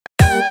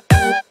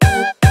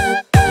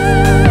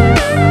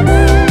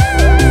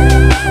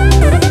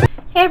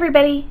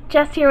everybody,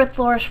 Jess here with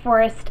Flourish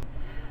Forest.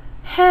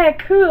 Hey,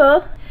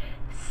 cool.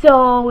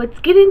 So it's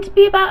getting to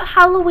be about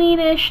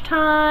Halloween-ish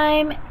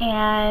time,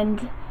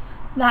 and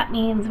that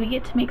means we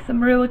get to make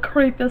some really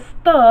creepy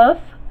stuff.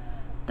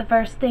 The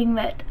first thing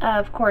that,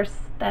 of course,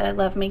 that I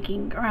love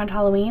making around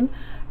Halloween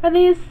are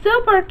these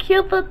super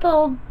cute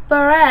little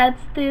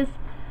barrettes, these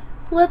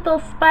little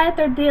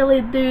spider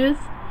dilly-doos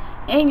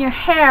in your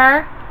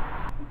hair.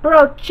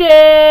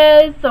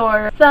 Brooches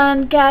or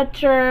sun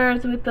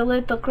catchers with the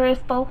little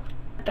crystal.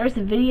 There's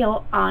a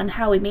video on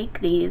how we make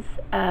these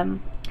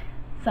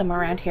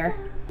somewhere around here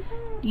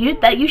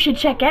that you should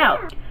check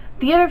out.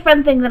 The other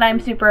fun thing that I'm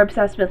super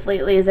obsessed with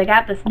lately is I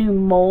got this new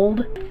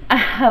mold. I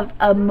have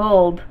a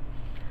mold.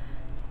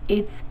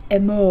 It's a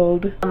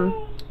mold.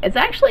 It's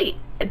actually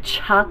a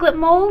chocolate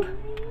mold,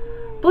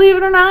 believe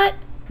it or not,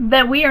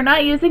 that we are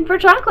not using for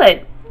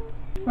chocolate.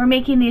 We're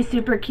making these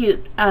super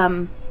cute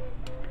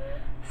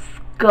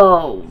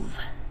skulls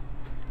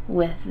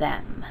with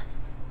them.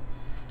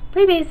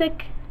 Pretty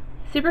basic,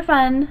 super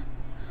fun,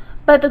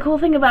 but the cool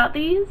thing about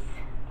these,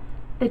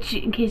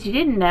 in case you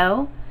didn't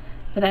know,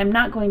 that I'm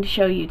not going to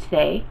show you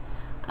today,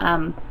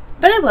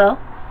 but I will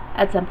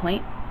at some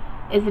point,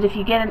 is that if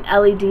you get an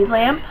LED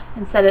lamp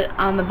and set it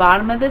on the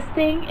bottom of this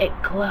thing, it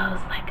glows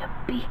like a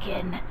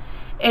beacon.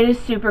 It is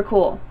super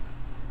cool.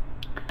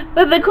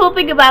 But the cool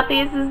thing about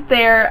these is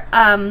they're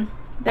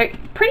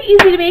pretty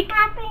easy to make,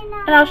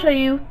 and I'll show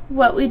you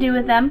what we do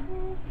with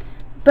them.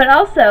 But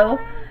also,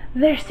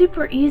 they're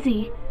super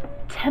easy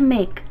to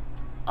make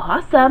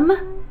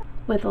awesome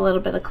with a little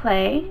bit of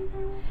clay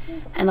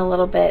and a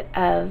little bit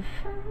of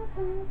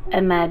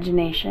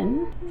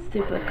imagination.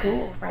 Super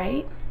cool,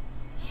 right?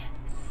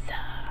 Yes.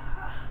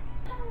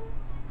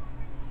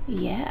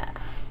 Yeah.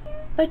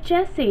 But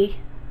Jessie,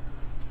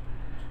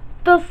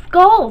 the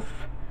skulls,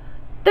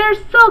 they're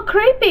so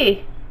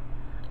creepy.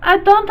 I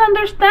don't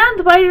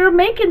understand why you're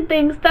making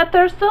things that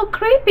are so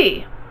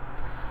creepy.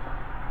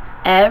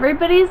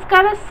 Everybody's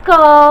got a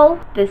skull.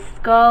 This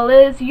skull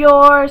is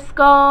your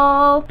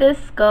skull. This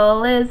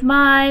skull is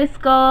my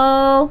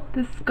skull.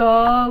 This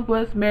skull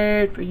was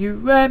made for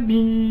you and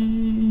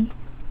me.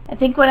 I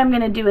think what I'm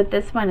going to do with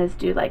this one is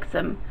do like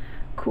some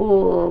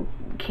cool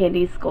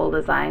candy skull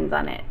designs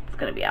on it. It's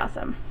going to be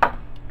awesome.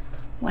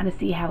 Want to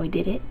see how we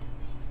did it?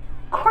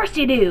 Of course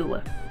you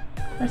do.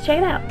 Let's check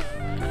it out.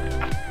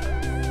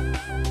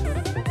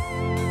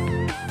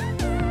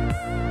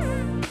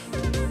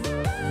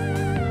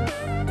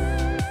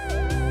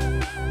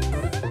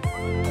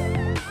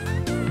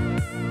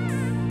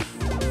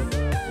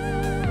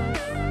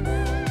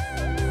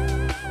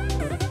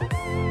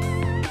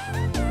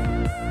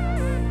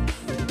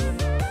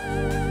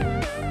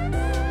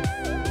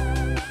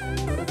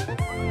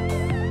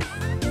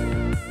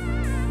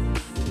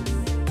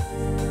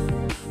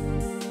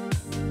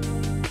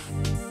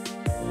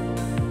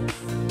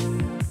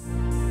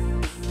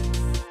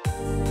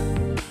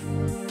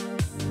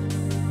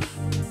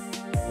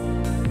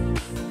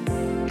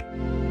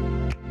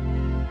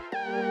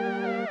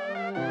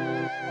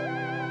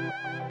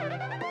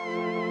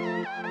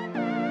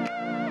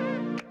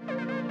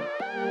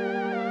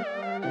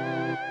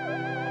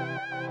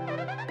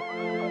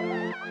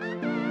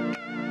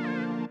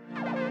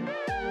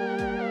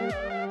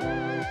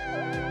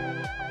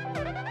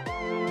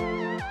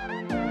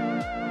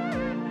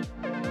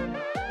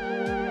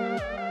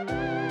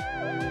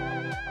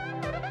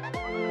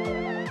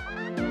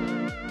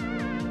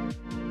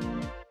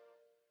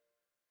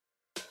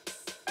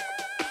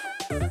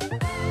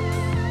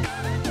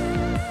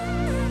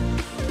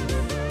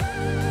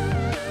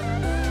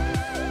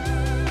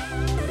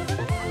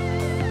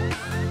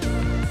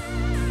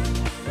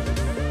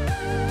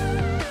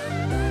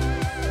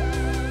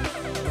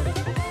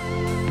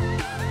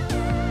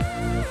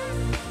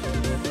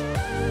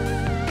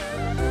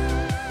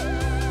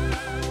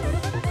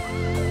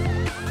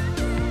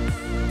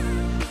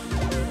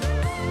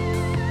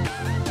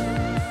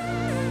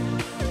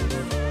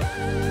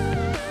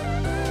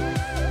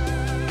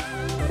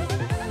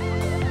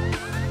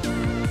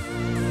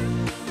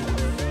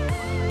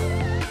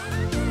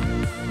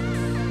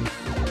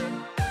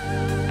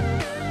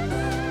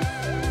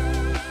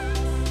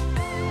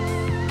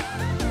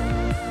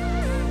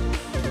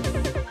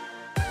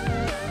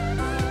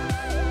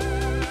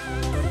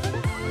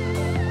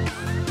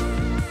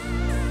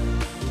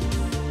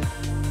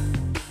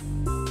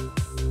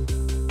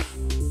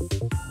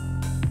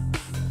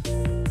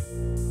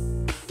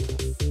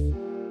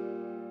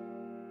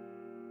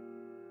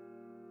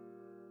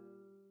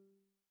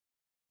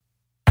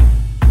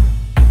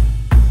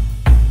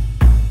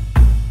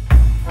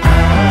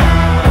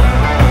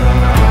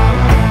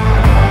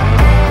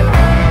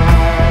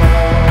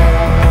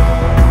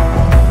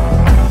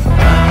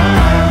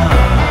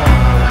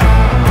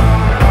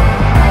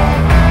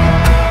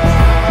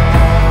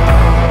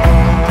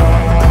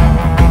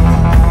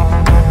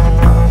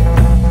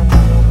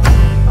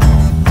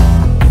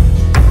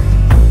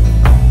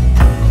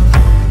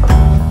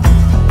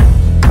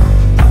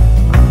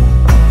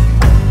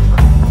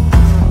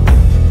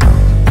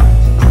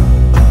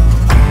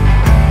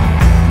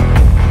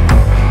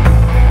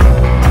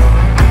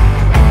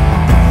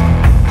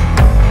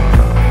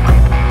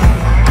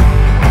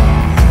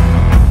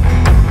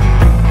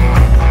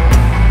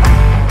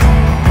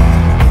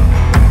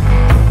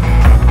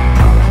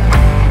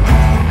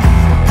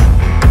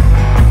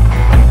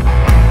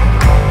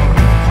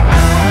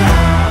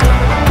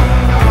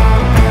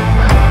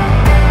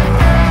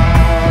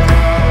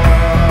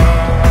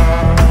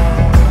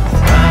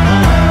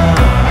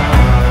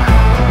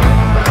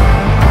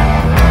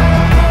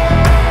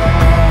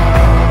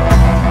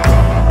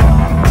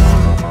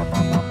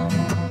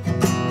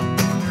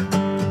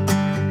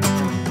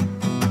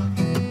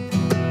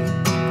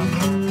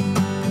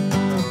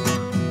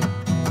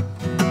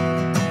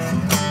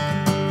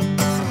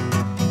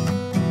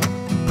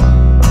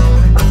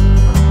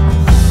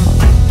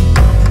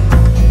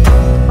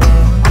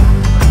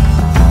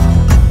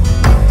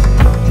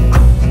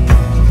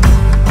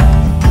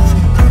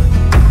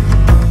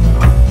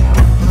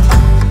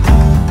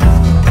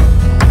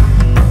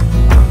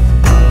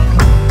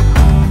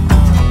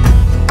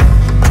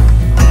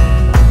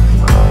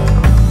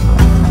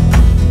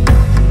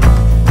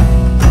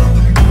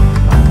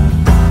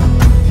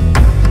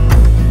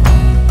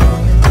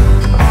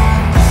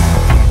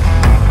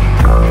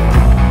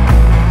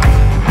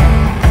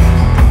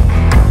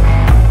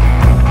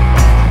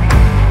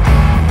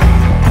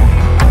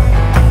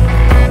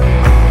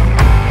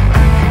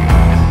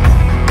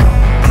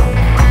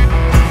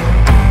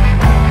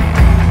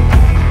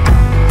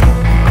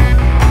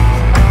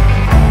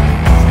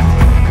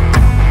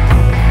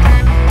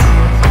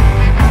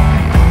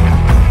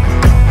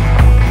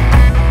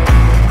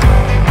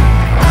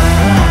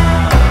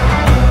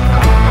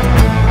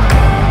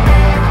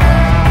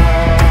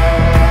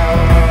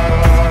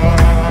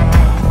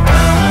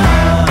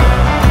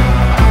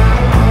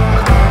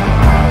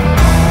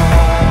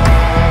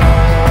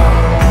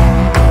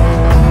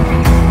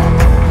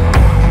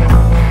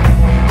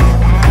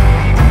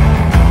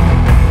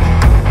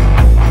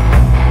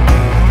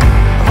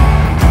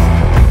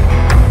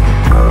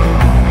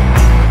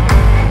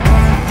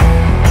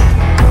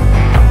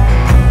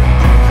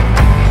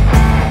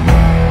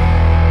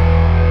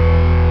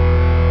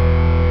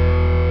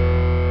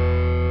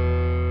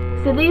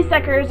 So these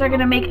suckers are going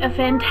to make a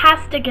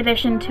fantastic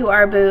addition to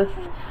our booth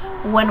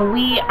when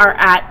we are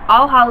at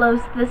All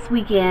Hallows this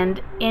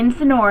weekend in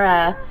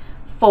Sonora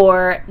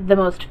for the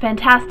most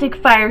fantastic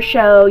fire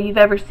show you've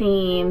ever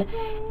seen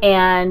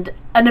and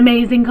an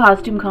amazing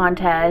costume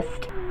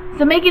contest.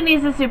 So making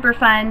these is super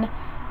fun.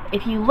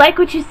 If you like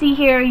what you see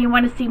here, you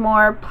want to see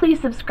more, please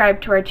subscribe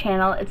to our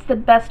channel. It's the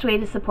best way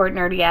to support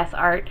nerdy ass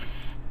art,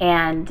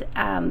 and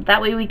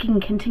that way we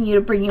can continue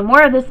to bring you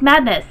more of this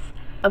madness.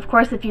 Of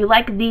course, if you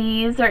like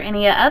these or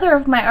any other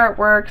of my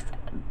artworks,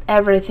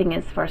 everything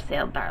is for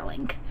sale,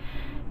 darling.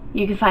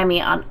 You can find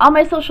me on all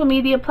my social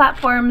media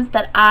platforms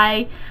that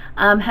I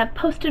have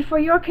posted for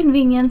your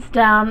convenience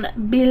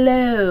down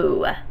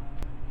below.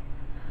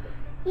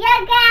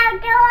 You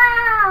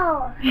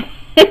go!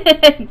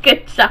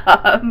 Good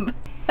job.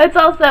 It's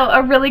also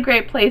a really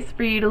great place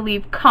for you to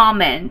leave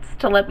comments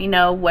to let me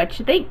know what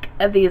you think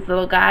of these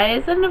little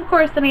guys, and of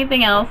course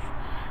anything else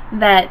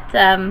that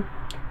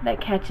that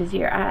catches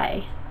your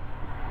eye.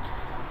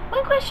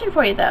 One question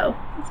for you though,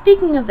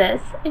 speaking of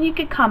this, and you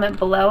could comment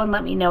below and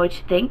let me know what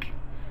you think.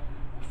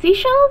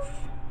 Seashells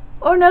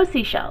or no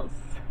seashells?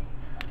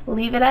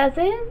 Leave it as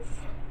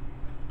is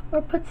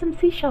or put some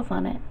seashells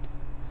on it?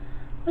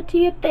 What do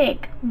you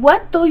think?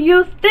 What do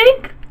you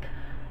think,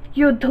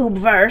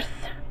 YouTubeverse?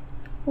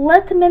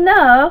 Let me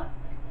know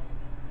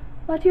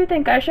what you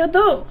think I should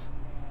do.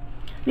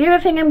 The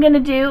other thing I'm going to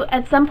do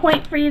at some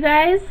point for you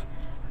guys,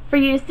 for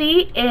you to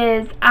see,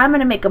 is I'm going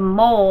to make a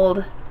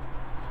mold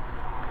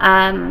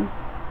out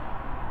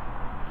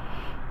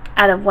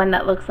of one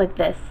that looks like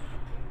this.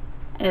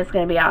 And it's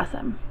going to be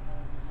awesome.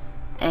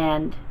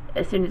 And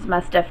as soon as my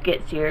stuff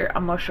gets here,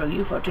 I'm going to show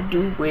you how to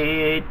do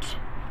it.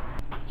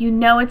 You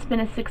know it's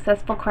been a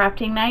successful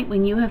crafting night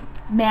when you have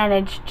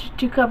managed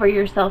to cover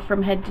yourself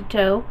from head to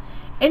toe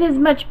in as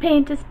much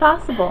paint as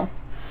possible.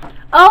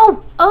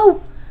 Oh,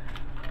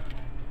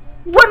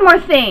 one more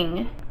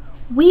thing.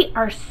 We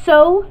are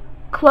so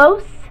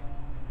close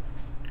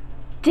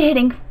to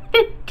hitting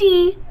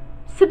 50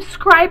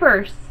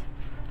 subscribers.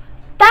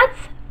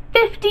 That's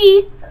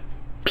 50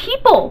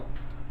 people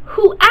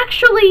who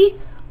actually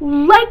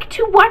like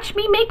to watch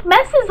me make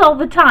messes all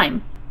the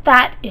time.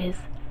 That is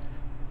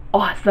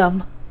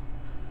awesome.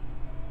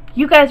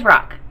 You guys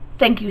rock.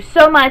 Thank you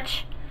so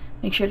much.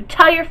 Make sure to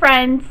tell your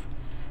friends.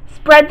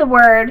 Spread the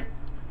word,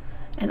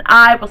 and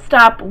I will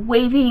stop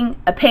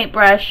waving a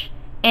paintbrush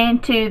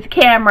into the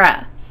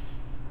camera.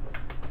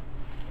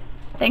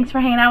 Thanks for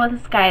hanging out with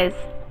us, guys.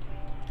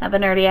 Have a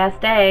nerdy ass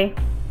day.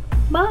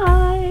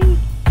 Bye.